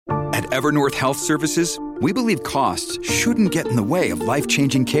Evernorth Health Services, we believe costs shouldn't get in the way of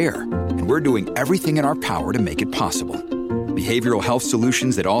life-changing care, and we're doing everything in our power to make it possible. Behavioral health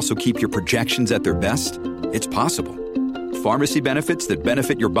solutions that also keep your projections at their best? It's possible. Pharmacy benefits that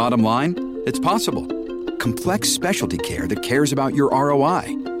benefit your bottom line? It's possible. Complex specialty care that cares about your ROI?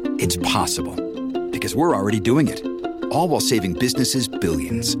 It's possible. Because we're already doing it. All while saving businesses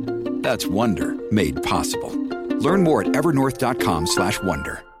billions. That's Wonder made possible. Learn more at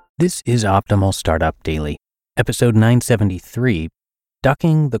evernorth.com/wonder. This is Optimal Startup Daily, episode 973,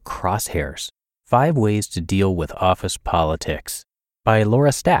 Ducking the Crosshairs, 5 Ways to Deal with Office Politics, by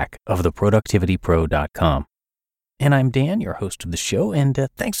Laura Stack of theproductivitypro.com. And I'm Dan, your host of the show, and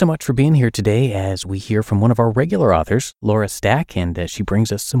thanks so much for being here today as we hear from one of our regular authors, Laura Stack, and she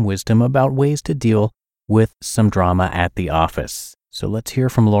brings us some wisdom about ways to deal with some drama at the office. So let's hear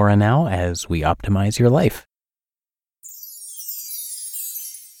from Laura now as we optimize your life.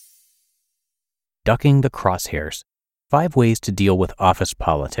 Ducking the Crosshairs, 5 Ways to Deal with Office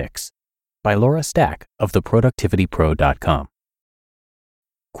Politics, by Laura Stack of theproductivitypro.com.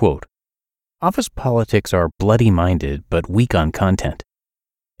 Quote, office politics are bloody-minded but weak on content.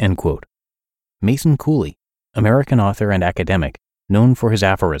 End quote. Mason Cooley, American author and academic, known for his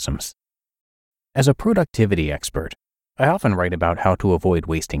aphorisms. As a productivity expert, I often write about how to avoid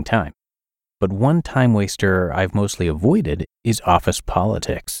wasting time. But one time waster I've mostly avoided is office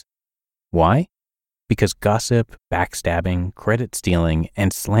politics. Why? Because gossip, backstabbing, credit stealing,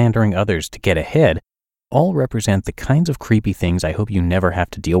 and slandering others to get ahead all represent the kinds of creepy things I hope you never have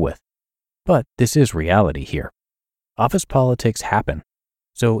to deal with. But this is reality here. Office politics happen.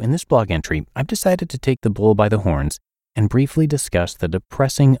 So in this blog entry, I've decided to take the bull by the horns and briefly discuss the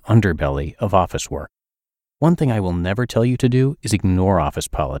depressing underbelly of office work. One thing I will never tell you to do is ignore office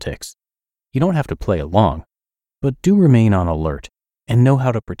politics. You don't have to play along, but do remain on alert and know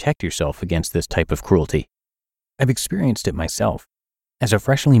how to protect yourself against this type of cruelty. I've experienced it myself. As a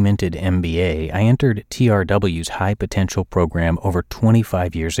freshly minted MBA, I entered TRW's High Potential program over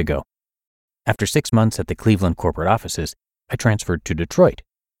 25 years ago. After 6 months at the Cleveland corporate offices, I transferred to Detroit,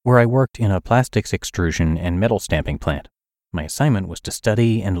 where I worked in a plastics extrusion and metal stamping plant. My assignment was to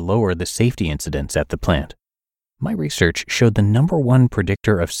study and lower the safety incidents at the plant. My research showed the number one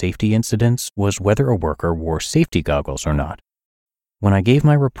predictor of safety incidents was whether a worker wore safety goggles or not. When I gave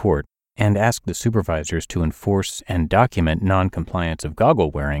my report and asked the supervisors to enforce and document non-compliance of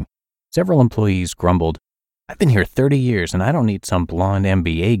goggle wearing, several employees grumbled, "I've been here 30 years and I don't need some blonde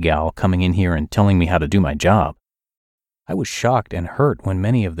MBA gal coming in here and telling me how to do my job." I was shocked and hurt when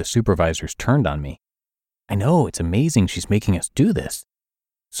many of the supervisors turned on me. "I know, it's amazing she's making us do this."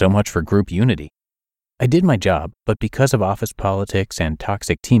 So much for group unity. I did my job, but because of office politics and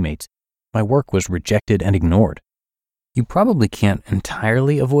toxic teammates, my work was rejected and ignored. You probably can't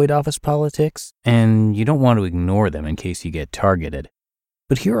entirely avoid office politics, and you don't want to ignore them in case you get targeted.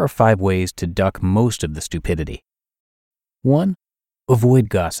 But here are 5 ways to duck most of the stupidity. 1. Avoid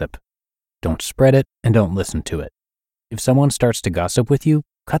gossip. Don't spread it and don't listen to it. If someone starts to gossip with you,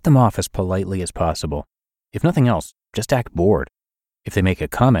 cut them off as politely as possible. If nothing else, just act bored. If they make a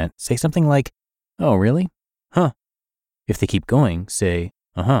comment, say something like, "Oh, really? Huh." If they keep going, say,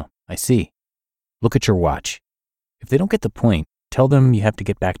 "Uh-huh, I see." Look at your watch. If they don't get the point, tell them you have to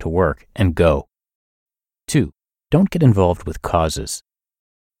get back to work and go. 2. Don't get involved with causes.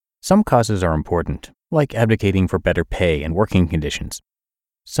 Some causes are important, like advocating for better pay and working conditions.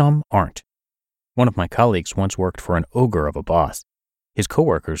 Some aren't. One of my colleagues once worked for an ogre of a boss. His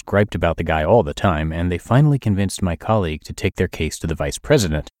coworkers griped about the guy all the time, and they finally convinced my colleague to take their case to the vice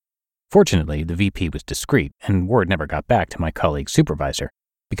president. Fortunately, the VP was discreet, and word never got back to my colleague's supervisor,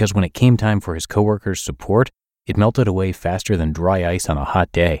 because when it came time for his coworkers' support, it melted away faster than dry ice on a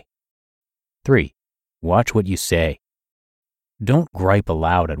hot day. 3. Watch what you say. Don't gripe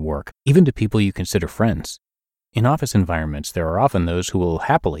aloud at work, even to people you consider friends. In office environments, there are often those who will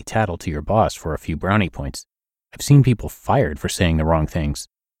happily tattle to your boss for a few brownie points. I've seen people fired for saying the wrong things.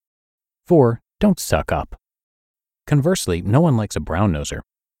 4. Don't suck up. Conversely, no one likes a brown-noser.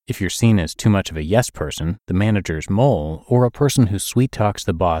 If you're seen as too much of a yes person, the manager's mole, or a person who sweet-talks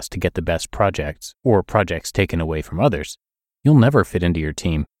the boss to get the best projects, or projects taken away from others, you'll never fit into your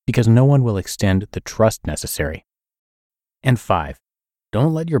team because no one will extend the trust necessary. And 5,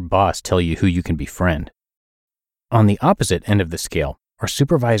 don't let your boss tell you who you can befriend. On the opposite end of the scale are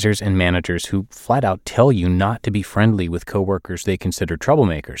supervisors and managers who flat out tell you not to be friendly with coworkers they consider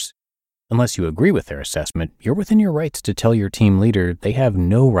troublemakers. Unless you agree with their assessment, you're within your rights to tell your team leader they have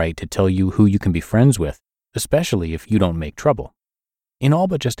no right to tell you who you can be friends with, especially if you don't make trouble. In all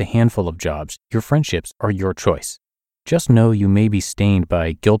but just a handful of jobs, your friendships are your choice. just know you may be stained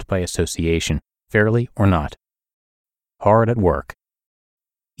by guilt by association, fairly or not. Hard at work.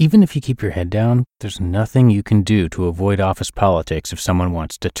 Even if you keep your head down, there's nothing you can do to avoid office politics if someone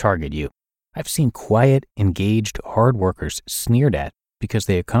wants to target you. I've seen quiet, engaged, hard workers sneered at because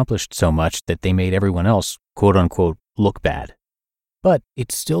they accomplished so much that they made everyone else, quote-unquote, look bad. But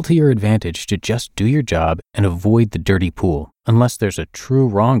it's still to your advantage to just do your job and avoid the dirty pool, unless there's a true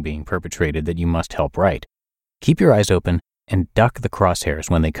wrong being perpetrated that you must help right. Keep your eyes open and duck the crosshairs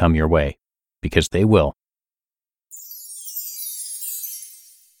when they come your way, because they will.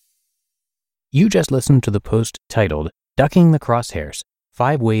 You just listened to the post titled, Ducking the Crosshairs,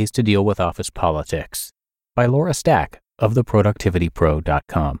 5 Ways to Deal with Office Politics, by Laura Stack of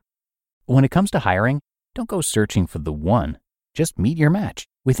theproductivitypro.com. When it comes to hiring, don't go searching for the one. Just meet your match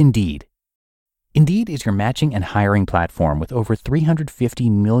with Indeed. Indeed is your matching and hiring platform with over 350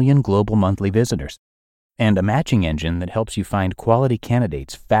 million global monthly visitors, and a matching engine that helps you find quality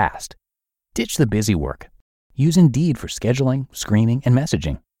candidates fast. Ditch the busy work. Use Indeed for scheduling, screening, and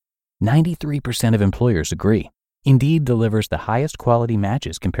messaging. 93% of employers agree. Indeed delivers the highest quality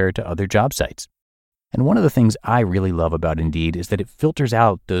matches compared to other job sites. And one of the things I really love about Indeed is that it filters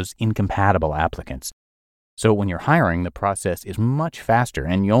out those incompatible applicants. So when you're hiring, the process is much faster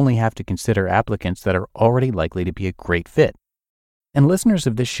and you only have to consider applicants that are already likely to be a great fit. And listeners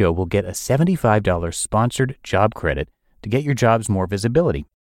of this show will get a $75 sponsored job credit to get your jobs more visibility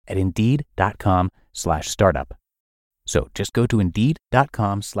at Indeed.com/startup. So just go to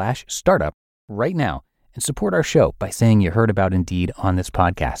Indeed.com/startup right now and support our show by saying you heard about Indeed on this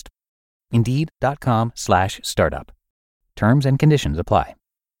podcast. Indeed.com/startup. Terms and conditions apply.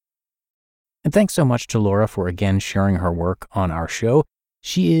 And thanks so much to Laura for again sharing her work on our show.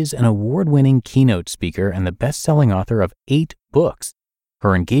 She is an award-winning keynote speaker and the best-selling author of 8 books.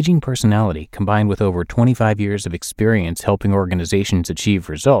 Her engaging personality, combined with over 25 years of experience helping organizations achieve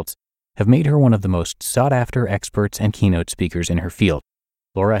results, have made her one of the most sought-after experts and keynote speakers in her field.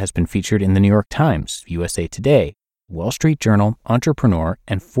 Laura has been featured in the New York Times, USA Today, Wall Street Journal, Entrepreneur,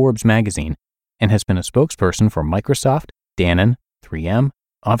 and Forbes magazine, and has been a spokesperson for Microsoft, Danone, 3M,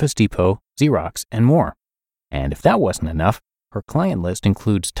 Office Depot, Xerox, and more. And if that wasn't enough, her client list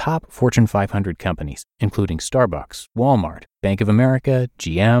includes top Fortune 500 companies, including Starbucks, Walmart, Bank of America,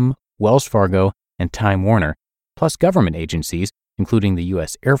 GM, Wells Fargo, and Time Warner, plus government agencies, including the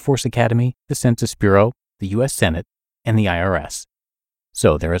U.S. Air Force Academy, the Census Bureau, the U.S. Senate, and the IRS.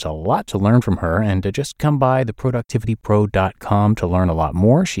 So there is a lot to learn from her, and to just come by theproductivitypro.com to learn a lot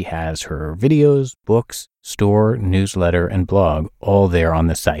more. She has her videos, books, store, newsletter, and blog all there on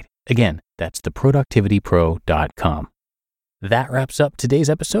the site. Again, that's theproductivitypro.com. That wraps up today's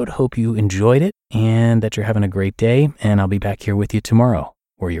episode. Hope you enjoyed it and that you're having a great day, and I'll be back here with you tomorrow,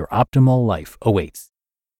 where your optimal life awaits.